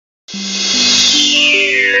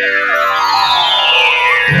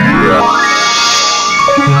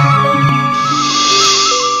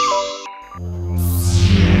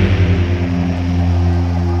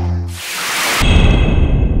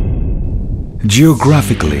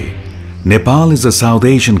Geographically, Nepal is a South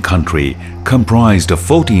Asian country comprised of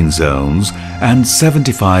 14 zones and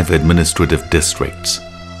 75 administrative districts.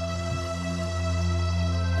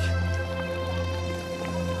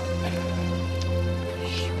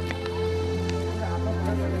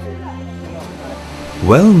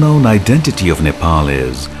 Well-known identity of Nepal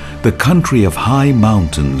is the country of high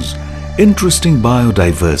mountains, interesting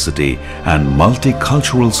biodiversity and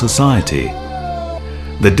multicultural society.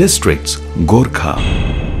 The districts Gorkha,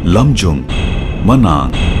 Lamjung,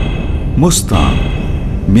 Manang, Mustang,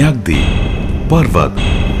 Myagdi, Parvat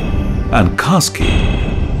and Khaski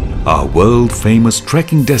are world-famous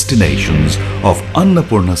trekking destinations of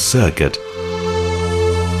Annapurna circuit.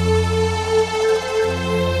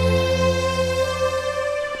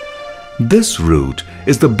 This route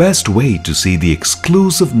is the best way to see the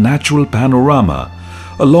exclusive natural panorama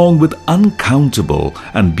along with uncountable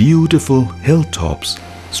and beautiful hilltops,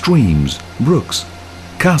 streams, brooks,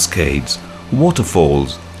 cascades,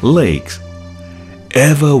 waterfalls, lakes,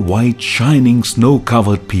 ever white shining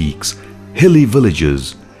snow-covered peaks, hilly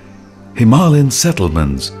villages, Himalayan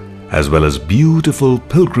settlements, as well as beautiful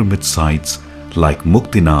pilgrimage sites like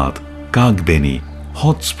Muktinath, Kagbeni,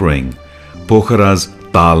 Hot Spring, Pokhara's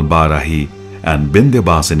Tal Barahi and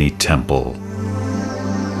Bindyabasini temple.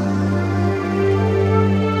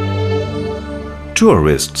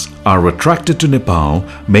 Tourists are attracted to Nepal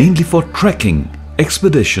mainly for trekking,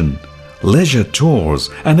 expedition, leisure tours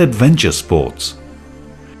and adventure sports.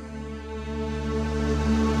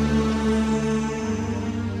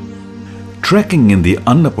 Trekking in the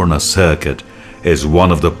Annapurna circuit is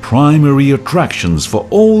one of the primary attractions for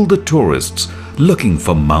all the tourists looking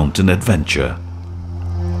for mountain adventure.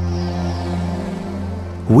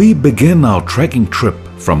 We begin our trekking trip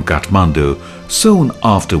from Kathmandu soon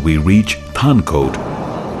after we reach Thankot.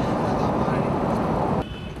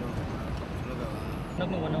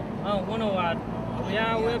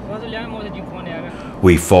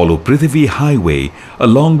 We follow Prithvi Highway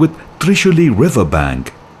along with Trishuli River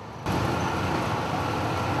bank.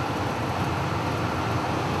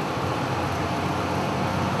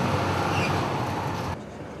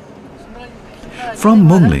 From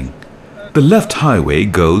Mungling, the left highway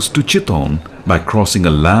goes to Chiton by crossing a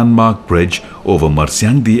landmark bridge over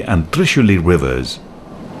Marsyangdi and Trishuli rivers.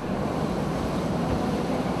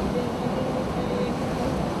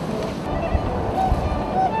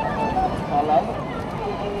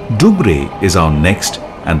 Dumbre is our next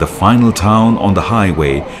and the final town on the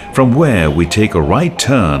highway, from where we take a right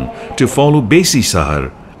turn to follow Besi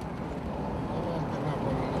Sahar.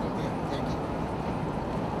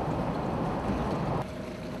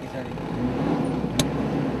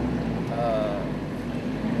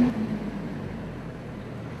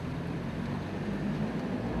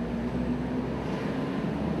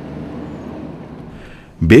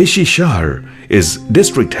 Beshi Shahar is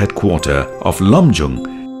district headquarter of Lamjung.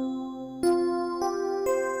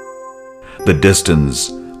 The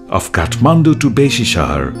distance of Kathmandu to Beshi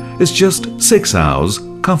Shahar is just 6 hours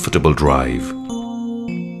comfortable drive.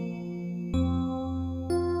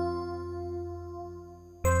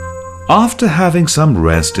 After having some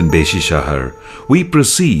rest in Beshi Shahar, we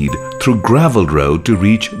proceed through gravel road to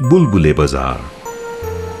reach Bulbule Bazaar.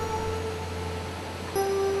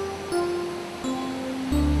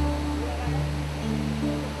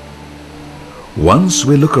 Once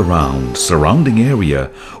we look around surrounding area,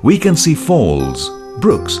 we can see falls,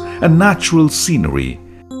 brooks and natural scenery.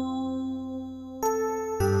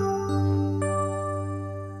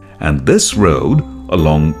 And this road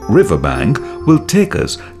along riverbank will take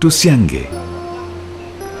us to Syangge.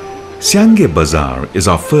 Syangge Bazaar is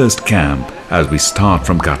our first camp as we start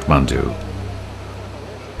from Kathmandu.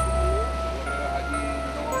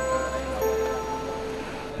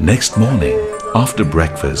 Next morning, after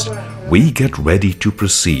breakfast, we get ready to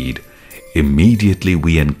proceed. Immediately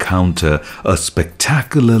we encounter a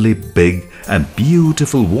spectacularly big and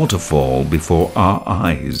beautiful waterfall before our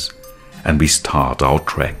eyes, and we start our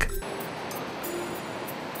trek.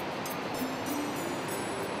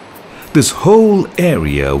 This whole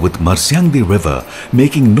area with Marsyangdi River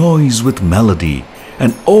making noise with melody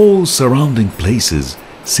and all surrounding places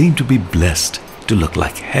seem to be blessed to look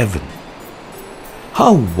like heaven.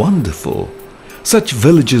 How wonderful! Such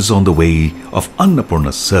villages on the way of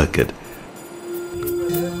Annapurna circuit.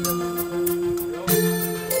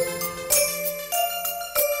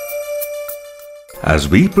 As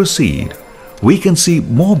we proceed, we can see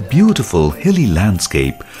more beautiful hilly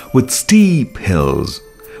landscape with steep hills,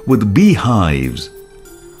 with beehives.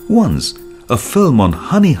 Once, a film on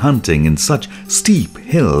honey hunting in such steep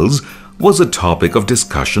hills was a topic of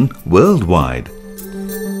discussion worldwide.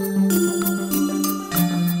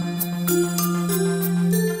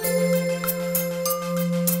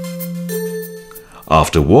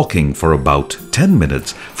 After walking for about 10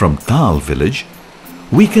 minutes from Tal village,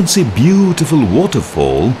 we can see beautiful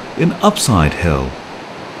waterfall in Upside Hill.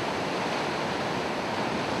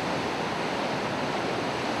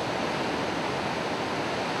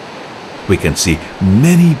 We can see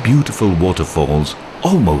many beautiful waterfalls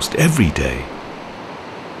almost every day.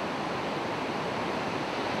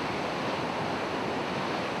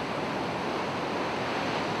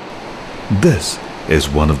 This is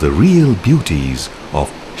one of the real beauties of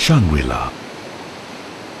Shangri-La.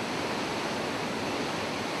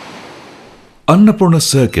 Annapurna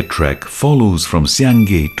circuit trek follows from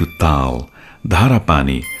Siangge to Tal,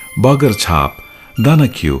 Dharapani, Bagarchap,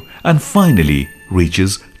 Danakyu and finally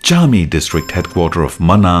reaches Chami district headquarter of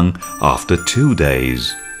Manang after 2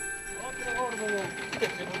 days.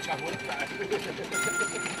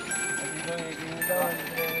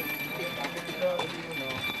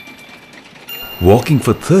 Walking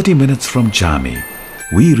for 30 minutes from Chami,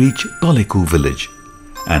 we reach Toleku village,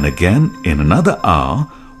 and again in another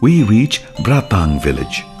hour we reach Bratang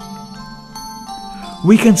village.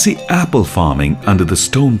 We can see apple farming under the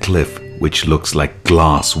stone cliff which looks like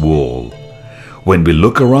glass wall. When we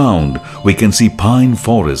look around, we can see pine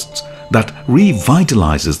forests that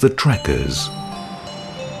revitalizes the trekkers.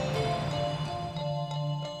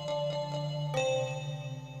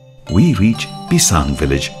 We reach Pisang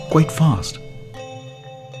village quite fast.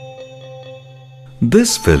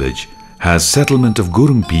 This village has settlement of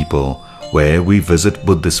Gurung people where we visit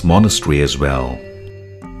Buddhist monastery as well.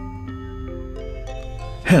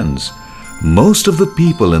 Hence, most of the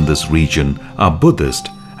people in this region are Buddhist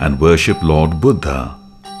and worship Lord Buddha.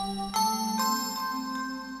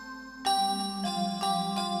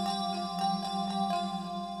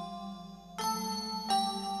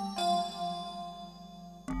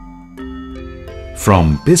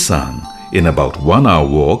 From Pisang, in about 1 hour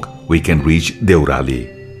walk, we can reach Deurali.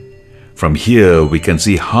 From here, we can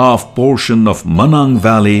see half portion of Manang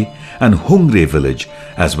Valley and Hungre village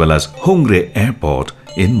as well as Hungre Airport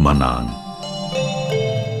in Manang.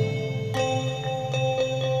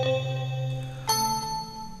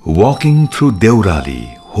 Walking through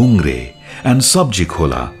Deurali, Hungre and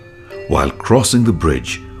Sabjikhola, while crossing the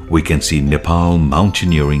bridge, we can see Nepal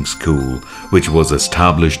Mountaineering School, which was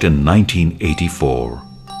established in 1984.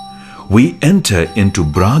 We enter into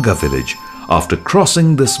Braga village after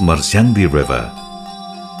crossing this Marsyangdi river.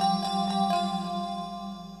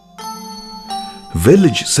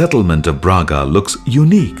 Village settlement of Braga looks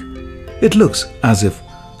unique. It looks as if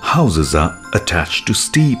houses are attached to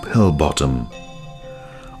steep hill bottom.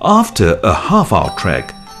 After a half-hour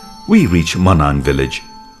trek, we reach Manang village,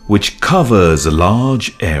 which covers a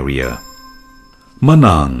large area.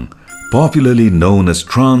 Manang, popularly known as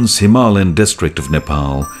Trans-Himalayan district of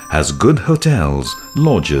Nepal, has good hotels,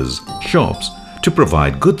 lodges, shops to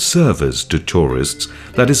provide good service to tourists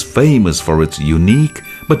that is famous for its unique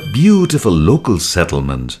but beautiful local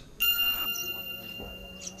settlement.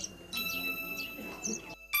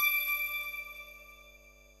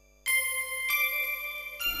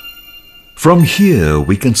 From here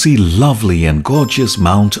we can see lovely and gorgeous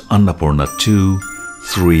Mount Annapurna 2,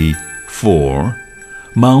 3, 4,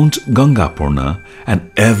 Mount Gangapurna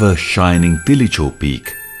and ever-shining Tilicho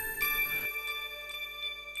Peak.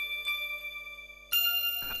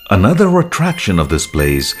 Another attraction of this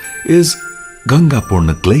place is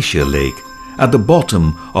Gangapurna Glacier Lake at the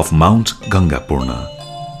bottom of Mount Gangapurna.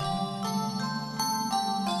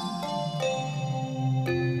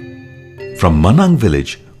 From Manang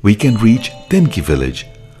village, we can reach Tenki village,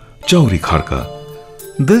 Chauri Kharka.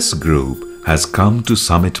 This group has come to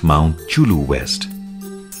summit Mount Chulu West.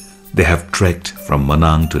 They have trekked from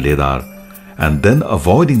Manang to Ledar and then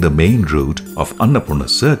avoiding the main route of Annapurna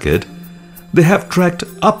circuit, they have trekked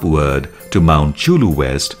upward to Mount Chulu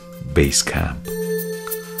West Base Camp.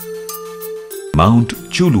 Mount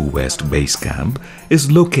Chulu West Base Camp is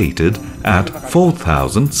located at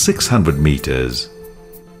 4,600 meters.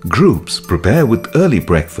 Groups prepare with early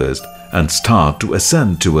breakfast and start to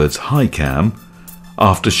ascend towards high camp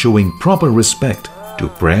after showing proper respect to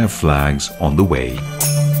prayer flags on the way.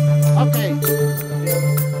 Okay.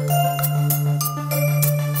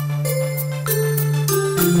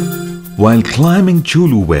 While climbing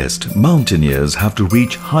Chulu West, mountaineers have to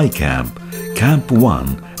reach high camp, Camp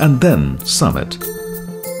 1 and then summit.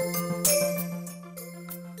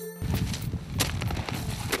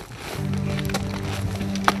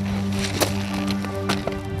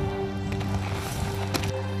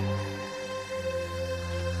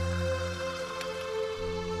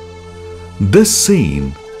 This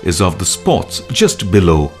scene is of the spots just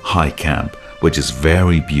below High Camp, which is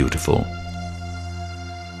very beautiful.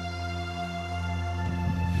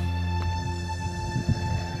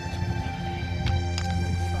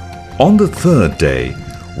 On the third day,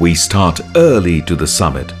 we start early to the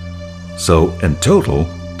summit. So in total,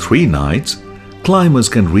 3 nights, climbers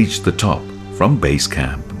can reach the top from base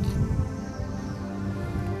camp.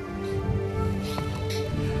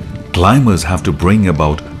 Climbers have to bring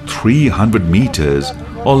about 300 meters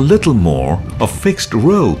or little more of fixed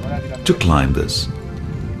rope to climb this.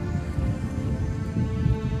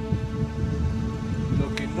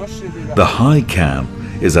 The high camp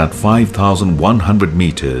is at 5,100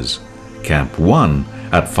 meters, Camp 1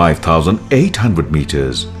 at 5,800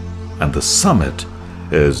 meters, and the summit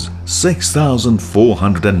is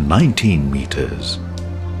 6,419 meters.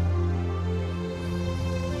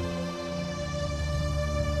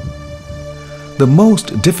 The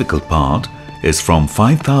most difficult part is from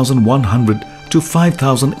 5,100 to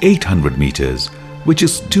 5,800 meters, which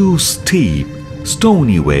is too steep,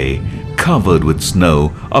 stony way covered with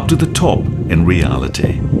snow up to the top in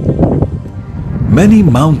reality. Many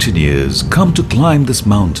mountaineers come to climb this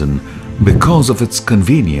mountain because of its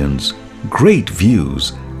convenience, great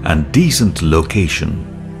views and decent location.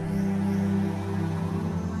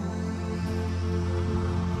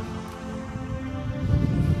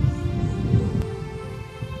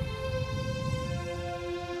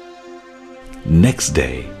 Next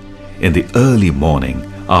day, in the early morning,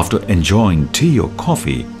 after enjoying tea or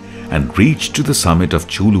coffee, and reach to the summit of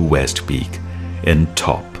Chulu West Peak in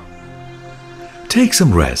top. Take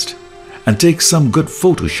some rest and take some good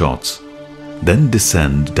photo shots. Then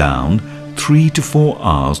descend down 3 to 4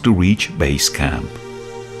 hours to reach base camp.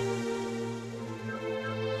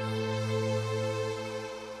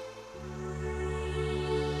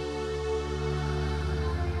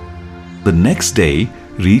 The next day,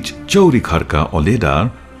 reach Chaurikharka or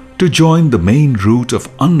Ledar to join the main route of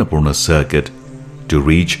Annapurna circuit to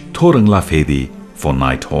reach Thorong for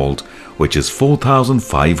night halt, which is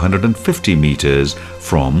 4,550 meters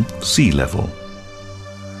from sea level.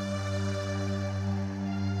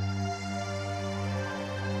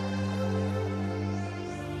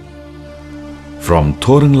 From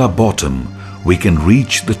Thorong bottom, we can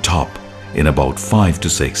reach the top in about 5 to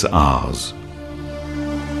 6 hours.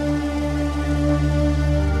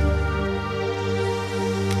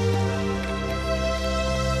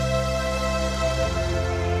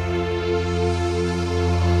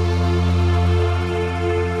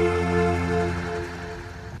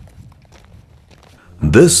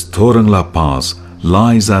 This Thorong Pass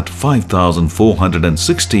lies at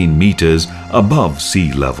 5,416 meters above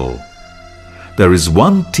sea level. There is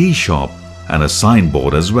one tea shop and a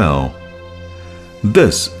signboard as well.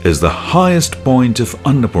 This is the highest point of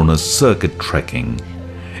Annapurna's circuit trekking.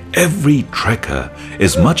 Every trekker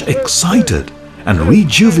is much excited and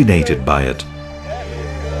rejuvenated by it.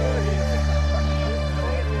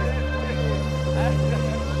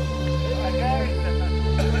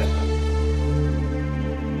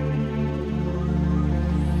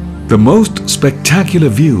 The most spectacular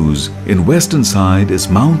views in western side is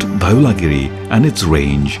Mount Dhaulagiri and its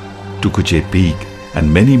range, Tukuche Peak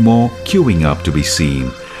and many more queuing up to be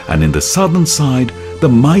seen, and in the southern side the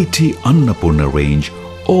mighty Annapurna range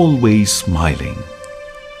always smiling.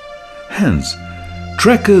 Hence,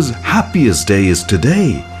 trekkers' happiest day is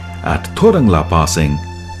today at Thorong passing,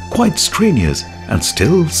 quite strenuous and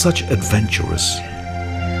still such adventurous.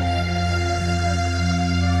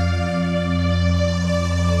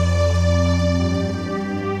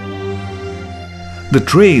 The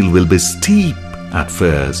trail will be steep at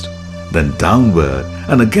first, then downward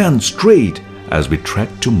and again straight as we trek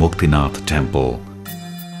to Muktinath temple.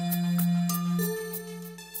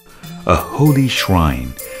 A holy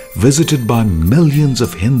shrine visited by millions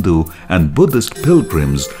of Hindu and Buddhist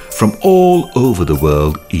pilgrims from all over the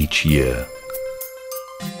world each year.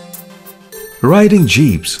 Riding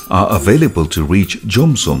jeeps are available to reach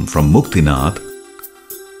Jomsom from Muktinath.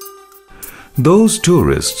 Those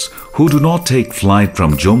tourists who do not take flight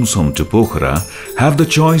from Jomsom to Pokhara have the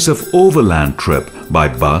choice of overland trip by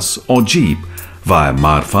bus or jeep via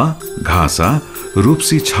Marfa, Ghasa,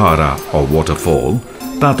 Rupsi Chhara or waterfall,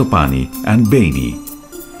 Tatopani and Beni.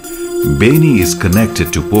 Beni is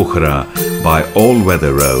connected to Pokhara by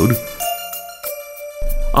all-weather road.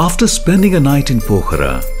 After spending a night in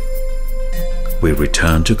Pokhara, we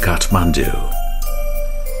return to Kathmandu.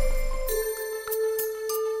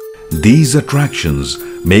 These attractions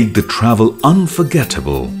make the travel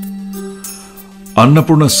unforgettable.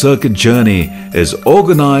 Annapurna Circuit Journey is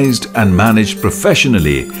organized and managed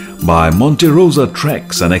professionally by Monte Rosa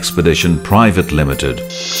Treks and Expedition Private Limited.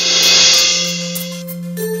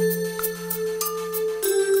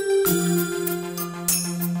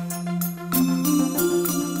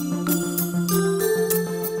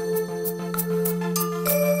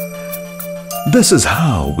 This is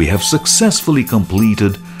how we have successfully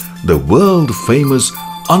completed the world-famous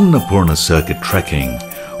Annapurna Circuit trekking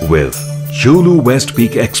with Chulu West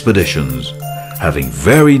Peak Expeditions, having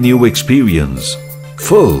very new experience,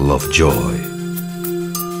 full of joy.